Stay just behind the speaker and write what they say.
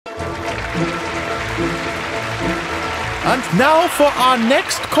And now for our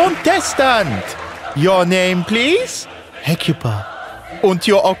next contestant. Your name, please? Hecuba. And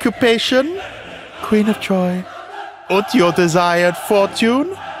your occupation? Queen of Troy. And your desired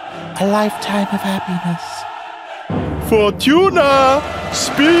fortune? A lifetime of happiness. Fortuna,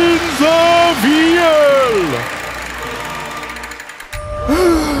 spin the wheel!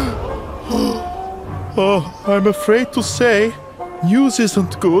 Oh, I'm afraid to say, news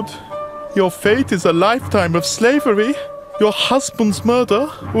isn't good. Your fate is a lifetime of slavery, your husband's murder,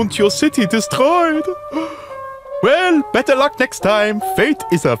 and your city destroyed. Well, better luck next time. Fate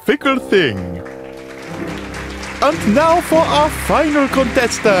is a fickle thing. And now for our final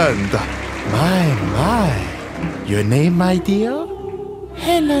contestant. My. Your name, my dear?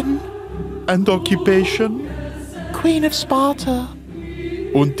 Helen. And occupation? Queen of Sparta.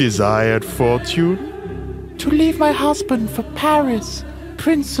 And desired fortune? To leave my husband for Paris,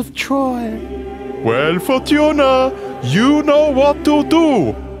 Prince of Troy. Well, Fortuna, you know what to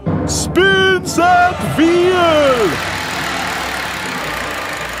do. Spin that wheel!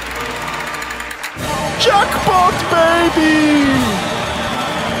 Jackpot, baby!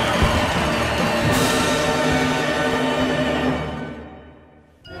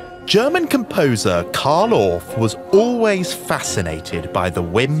 German composer Karl Orff was always fascinated by the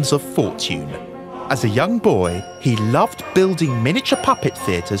whims of fortune. As a young boy, he loved building miniature puppet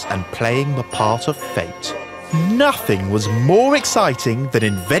theatres and playing the part of fate. Nothing was more exciting than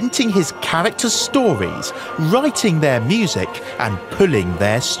inventing his characters' stories, writing their music, and pulling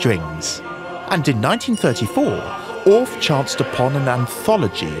their strings. And in 1934, Orff chanced upon an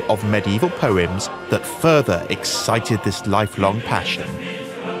anthology of medieval poems that further excited this lifelong passion.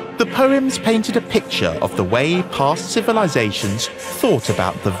 The poems painted a picture of the way past civilizations thought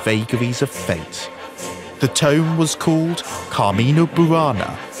about the vagaries of fate. The tome was called Carmina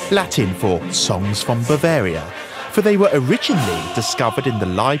Burana, Latin for Songs from Bavaria, for they were originally discovered in the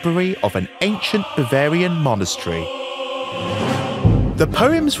library of an ancient Bavarian monastery. The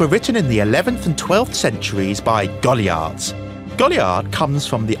poems were written in the 11th and 12th centuries by Goliards. Goliard comes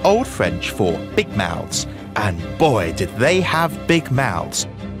from the Old French for big mouths, and boy did they have big mouths.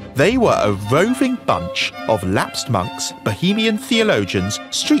 They were a roving bunch of lapsed monks, bohemian theologians,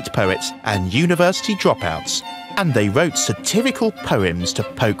 street poets, and university dropouts, and they wrote satirical poems to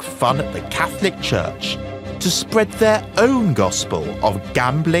poke fun at the Catholic Church, to spread their own gospel of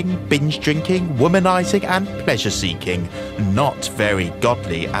gambling, binge drinking, womanizing, and pleasure seeking, not very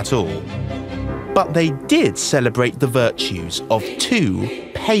godly at all. But they did celebrate the virtues of two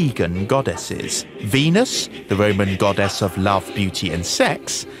pagan goddesses, Venus, the Roman goddess of love, beauty, and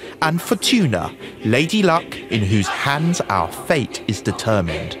sex, and Fortuna, Lady Luck, in whose hands our fate is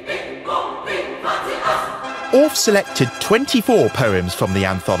determined. Orff selected 24 poems from the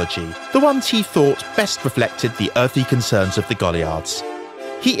anthology, the ones he thought best reflected the earthly concerns of the Goliards.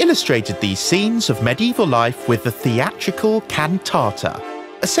 He illustrated these scenes of medieval life with the theatrical cantata,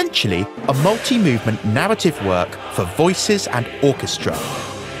 essentially a multi-movement narrative work for voices and orchestra.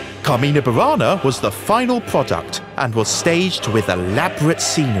 Carmina Burana was the final product and was staged with elaborate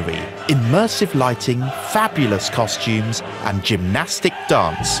scenery, immersive lighting, fabulous costumes, and gymnastic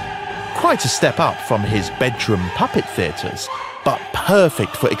dance. Quite a step up from his bedroom puppet theatres, but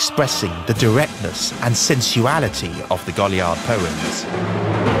perfect for expressing the directness and sensuality of the Goliard poems.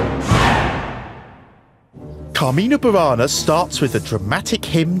 Carmina Burana starts with a dramatic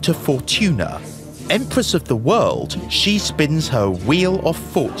hymn to Fortuna. Empress of the world, she spins her wheel of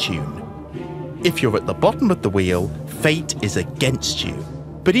fortune. If you're at the bottom of the wheel, fate is against you.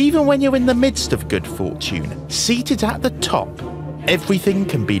 But even when you're in the midst of good fortune, seated at the top, everything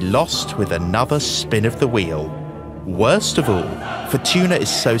can be lost with another spin of the wheel. Worst of all, Fortuna is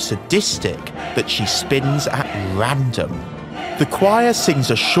so sadistic that she spins at random. The choir sings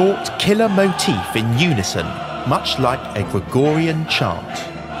a short killer motif in unison, much like a Gregorian chant.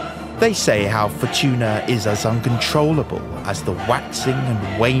 They say how Fortuna is as uncontrollable as the waxing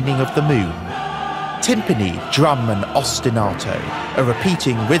and waning of the moon. Timpani, drum and ostinato, a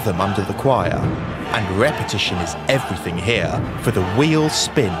repeating rhythm under the choir, and repetition is everything here, for the wheel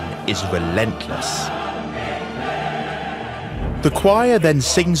spin is relentless. The choir then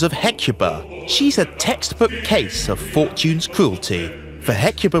sings of Hecuba. She's a textbook case of fortune's cruelty, for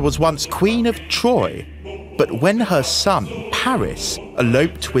Hecuba was once queen of Troy, but when her son, Paris,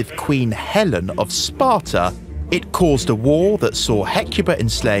 eloped with Queen Helen of Sparta, it caused a war that saw Hecuba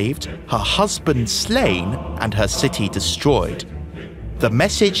enslaved, her husband slain, and her city destroyed. The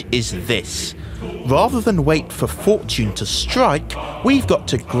message is this: rather than wait for fortune to strike, we've got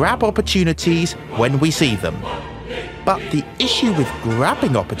to grab opportunities when we see them. But the issue with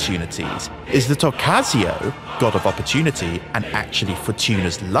grabbing opportunities is that Occasio, god of opportunity and actually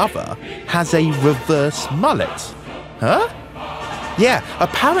Fortuna's lover, has a reverse mullet. Huh? Yeah,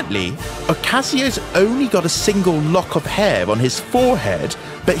 apparently, Occasio's only got a single lock of hair on his forehead,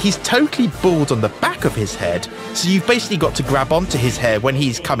 but he's totally bald on the back of his head, so you've basically got to grab onto his hair when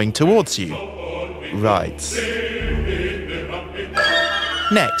he's coming towards you. Right.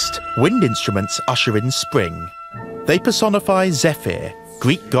 Next, wind instruments usher in spring. They personify Zephyr,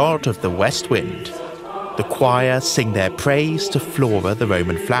 Greek god of the west wind. The choir sing their praise to Flora, the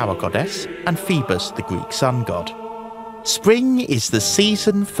Roman flower goddess, and Phoebus, the Greek sun god. Spring is the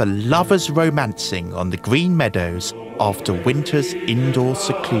season for lovers romancing on the green meadows after winter's indoor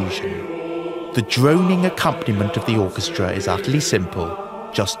seclusion. The droning accompaniment of the orchestra is utterly simple,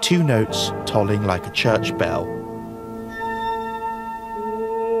 just 2 notes tolling like a church bell.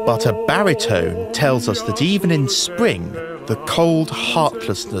 But a baritone tells us that even in spring, the cold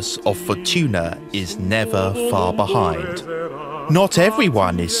heartlessness of Fortuna is never far behind. Not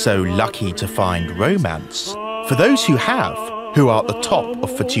everyone is so lucky to find romance. For those who have, who are at the top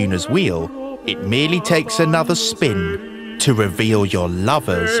of Fortuna's wheel, it merely takes another spin to reveal your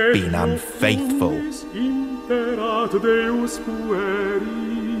lover's been unfaithful.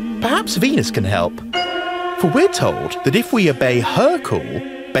 Perhaps Venus can help, for we're told that if we obey her call,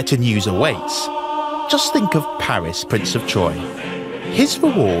 better news awaits. Just think of Paris, Prince of Troy. His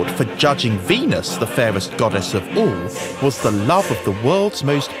reward for judging Venus, the fairest goddess of all, was the love of the world's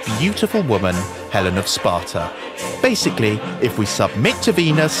most beautiful woman, Helen of Sparta. Basically, if we submit to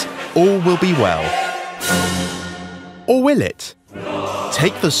Venus, all will be well. Or will it?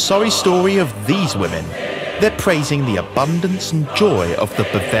 Take the sorry story of these women. They're praising the abundance and joy of the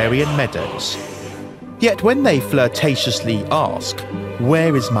Bavarian meadows. Yet when they flirtatiously ask,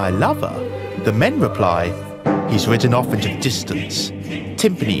 "Where is my lover?" the men reply, "He's ridden off into the distance."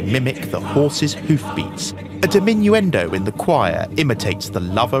 Timpani mimic the horse's hoofbeats. A diminuendo in the choir imitates the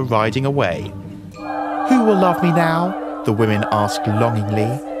lover riding away. "Who will love me now?" the women ask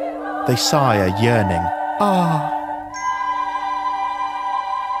longingly. They sigh a yearning, "Ah."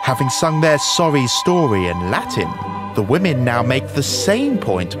 Having sung their sorry story in Latin, the women now make the same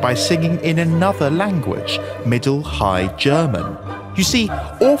point by singing in another language, Middle High German. You see,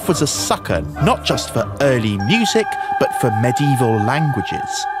 Orff was a sucker not just for early music, but for medieval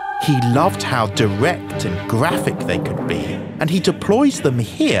languages. He loved how direct and graphic they could be, and he deploys them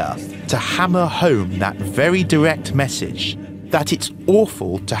here to hammer home that very direct message, that it's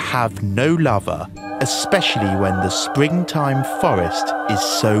awful to have no lover, especially when the springtime forest is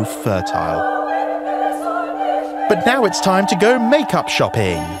so fertile. But now it's time to go makeup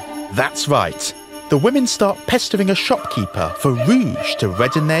shopping. That's right. The women start pestering a shopkeeper for rouge to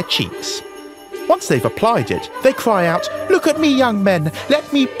redden their cheeks. Once they've applied it, they cry out, "Look at me, young men,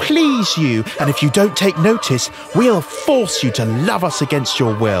 let me please you, and if you don't take notice, we'll force you to love us against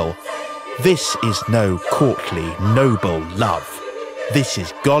your will." This is no courtly, noble love. This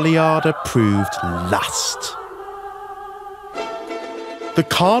is Goliard-approved lust. The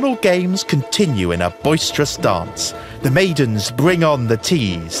carnal games continue in a boisterous dance. The maidens bring on the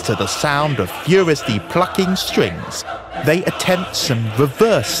teas to the sound of furiously plucking strings. They attempt some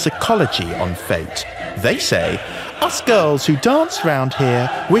reverse psychology on fate. They say, "Us girls who dance round here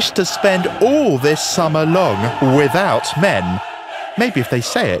wish to spend all this summer long without men." Maybe if they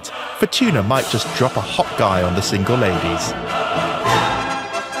say it, Fortuna might just drop a hot guy on the single ladies.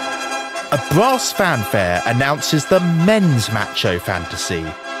 A brass fanfare announces the men's macho fantasy.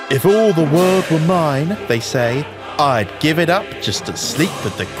 "If all the world were mine," they say, "I'd give it up just to sleep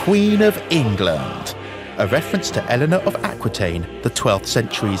with the Queen of England." A reference to Eleanor of Aquitaine, the 12th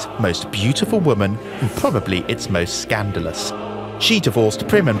century's most beautiful woman and probably its most scandalous. She divorced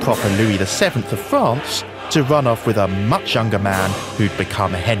prim and proper Louis VII of France to run off with a much younger man who'd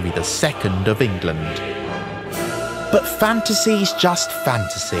become Henry II of England. But fantasy's just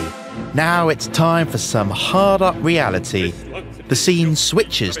fantasy. Now it's time for some hard-up reality. The scene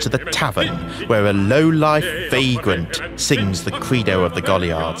switches to the tavern, where a low-life vagrant sings the credo of the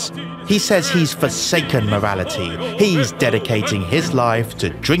Goliards. He says he's forsaken morality. He's dedicating his life to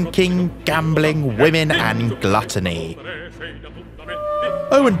drinking, gambling, women, and gluttony.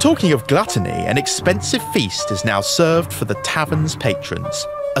 Oh, and talking of gluttony, an expensive feast is now served for the tavern's patrons,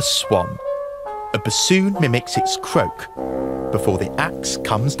 a swan. A bassoon mimics its croak before the axe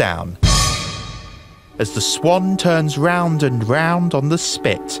comes down. As the swan turns round and round on the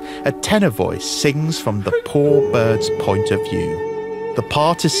spit, a tenor voice sings from the poor bird's point of view. The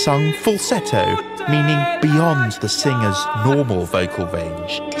part is sung falsetto, meaning beyond the singer's normal vocal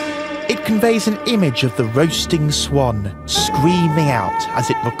range. It conveys an image of the roasting swan, screaming out as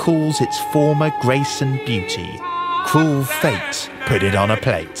it recalls its former grace and beauty. Cruel fate put it on a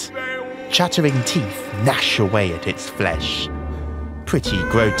plate. Chattering teeth gnash away at its flesh. Pretty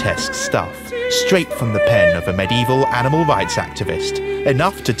grotesque stuff, straight from the pen of a medieval animal rights activist,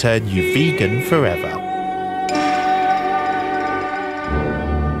 enough to turn you vegan forever.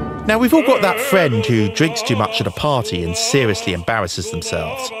 Now, we've all got that friend who drinks too much at a party and seriously embarrasses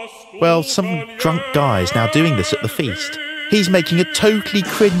themselves. Well, some drunk guy's now doing this at the feast. He's making a totally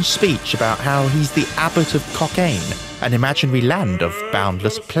cringe speech about how he's the abbot of cocaine, an imaginary land of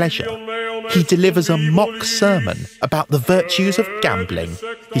boundless pleasure. He delivers a mock sermon about the virtues of gambling.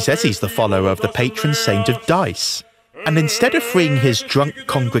 He says he's the follower of the patron saint of dice. And instead of freeing his drunk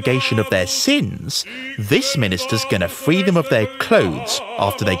congregation of their sins, this minister's gonna free them of their clothes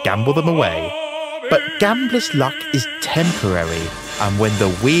after they gamble them away. But gambler's luck is temporary, and when the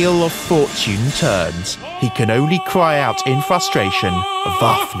wheel of fortune turns, he can only cry out in frustration,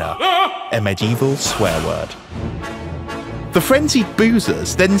 Waffner, a medieval swear word. The frenzied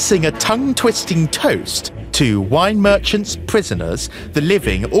boozers then sing a tongue-twisting toast to wine merchants, prisoners, the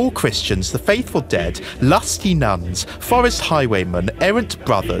living, all Christians, the faithful dead, lusty nuns, forest highwaymen, errant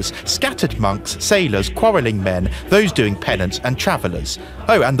brothers, scattered monks, sailors, quarrelling men, those doing penance, and travellers.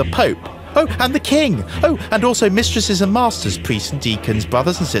 Oh, and the Pope. Oh, and the King. Oh, and also mistresses and masters, priests and deacons,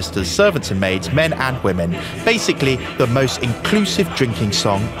 brothers and sisters, servants and maids, men and women. Basically, the most inclusive drinking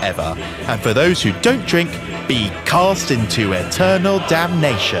song ever. And for those who don't drink, be cast into eternal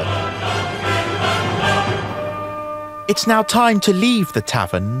damnation. It's now time to leave the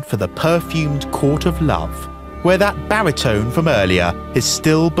tavern for the perfumed court of love, where that baritone from earlier is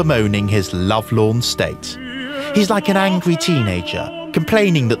still bemoaning his lovelorn state. He's like an angry teenager,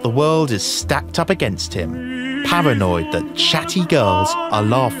 complaining that the world is stacked up against him, paranoid that chatty girls are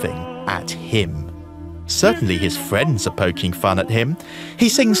laughing at him. Certainly his friends are poking fun at him. He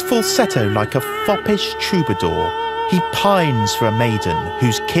sings falsetto like a foppish troubadour. He pines for a maiden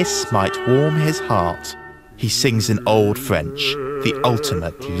whose kiss might warm his heart. He sings in Old French, the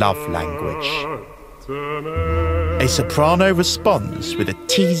ultimate love language. A soprano responds with a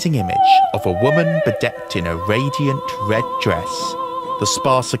teasing image of a woman bedecked in a radiant red dress. The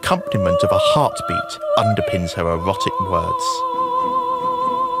sparse accompaniment of a heartbeat underpins her erotic words.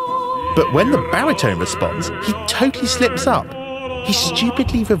 But when the baritone responds, he totally slips up. He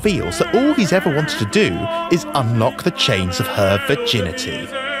stupidly reveals that all he's ever wanted to do is unlock the chains of her virginity.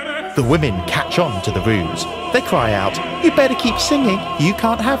 The women catch on to the ruse. They cry out, "You better keep singing, you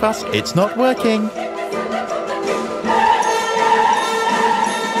can't have us, it's not working."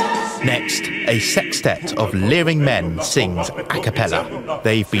 Next, a sextet of leering men sings a cappella.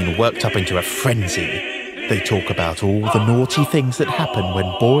 They've been worked up into a frenzy. They talk about all the naughty things that happen when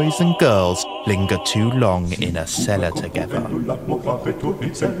boys and girls linger too long in a cellar together.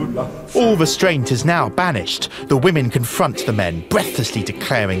 All restraint is now banished. The women confront the men, breathlessly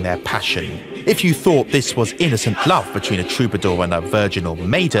declaring their passion. If you thought this was innocent love between a troubadour and a virginal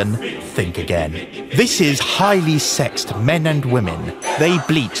maiden, think again. This is highly sexed men and women. They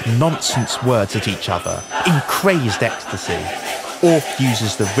bleat nonsense words at each other, in crazed ecstasy. Orff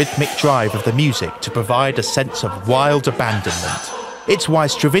uses the rhythmic drive of the music to provide a sense of wild abandonment. It's why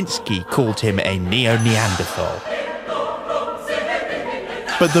Stravinsky called him a neo-Neanderthal.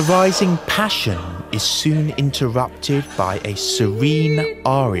 But the rising passion is soon interrupted by a serene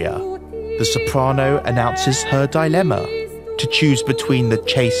aria. The soprano announces her dilemma, to choose between the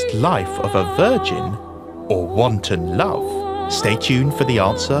chaste life of a virgin or wanton love. Stay tuned for the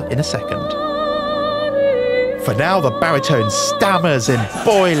answer in a second. For now, the baritone stammers in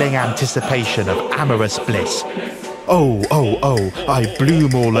boiling anticipation of amorous bliss. Oh, oh, oh, I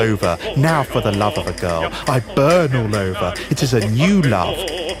bloom all over, now for the love of a girl. I burn all over, it is a new love.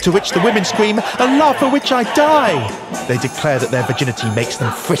 To which the women scream, a love for which I die! They declare that their virginity makes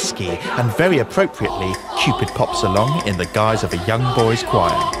them frisky, and very appropriately, Cupid pops along in the guise of a young boys'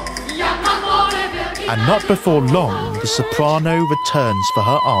 choir. And not before long, the soprano returns for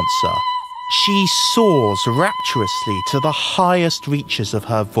her answer. She soars rapturously to the highest reaches of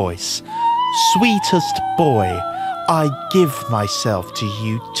her voice. Sweetest boy, I give myself to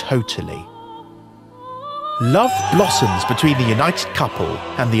you totally. Love blossoms between the united couple,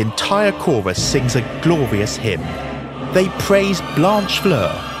 and the entire chorus sings a glorious hymn. They praise Blanche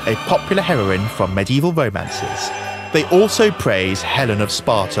Fleur, a popular heroine from medieval romances. They also praise Helen of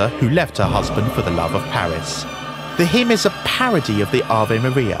Sparta, who left her husband for the love of Paris. The hymn is a parody of the Ave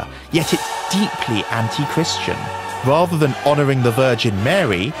Maria, yet it's deeply anti-Christian. Rather than honouring the Virgin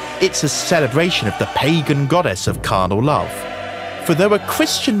Mary, it's a celebration of the pagan goddess of carnal love. For though a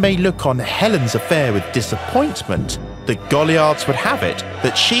Christian may look on Helen's affair with disappointment, the Goliards would have it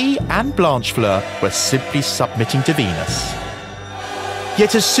that she and Blanchefleur were simply submitting to Venus.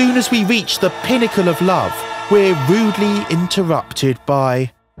 Yet as soon as we reach the pinnacle of love, we're rudely interrupted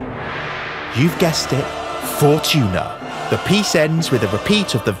by, you've guessed it, Fortuna. The piece ends with a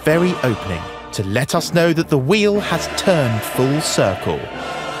repeat of the very opening to let us know that the wheel has turned full circle.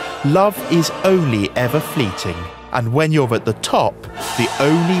 Love is only ever fleeting, and when you're at the top, the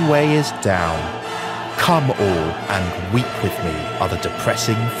only way is down. Come all and weep with me are the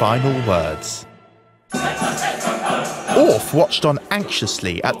depressing final words. Orff watched on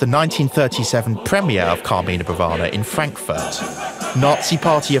anxiously at the 1937 premiere of Carmina Burana in Frankfurt. Nazi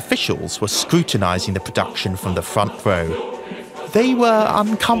Party officials were scrutinising the production from the front row. They were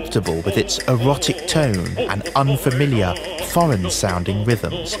uncomfortable with its erotic tone and unfamiliar, foreign-sounding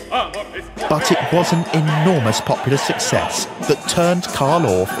rhythms. But it was an enormous popular success that turned Carl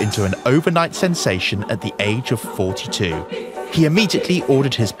Orff into an overnight sensation at the age of 42. He immediately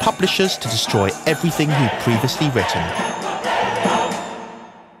ordered his publishers to destroy everything he'd previously written.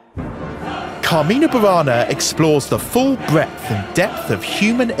 Carmina Burana explores the full breadth and depth of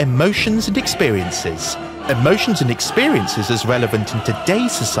human emotions and experiences. Emotions and experiences as relevant in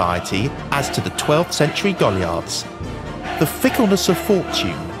today's society as to the 12th century Goliards. The fickleness of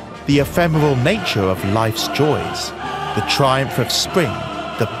fortune, the ephemeral nature of life's joys, the triumph of spring,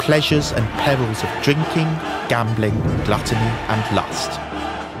 the pleasures and perils of drinking, gambling, gluttony and lust.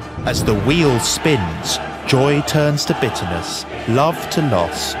 As the wheel spins, joy turns to bitterness, love to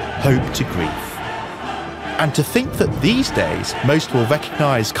loss, hope to grief. And to think that these days most will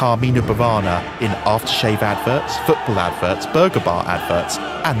recognise Carmina Burana in aftershave adverts, football adverts, burger bar adverts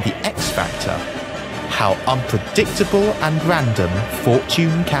and the X Factor. How unpredictable and random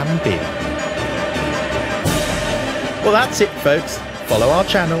fortune can be. Well, that's it, folks. Follow our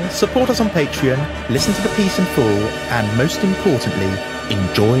channel, support us on Patreon, listen to the piece in full, and most importantly,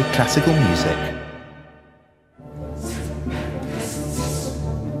 enjoy classical music.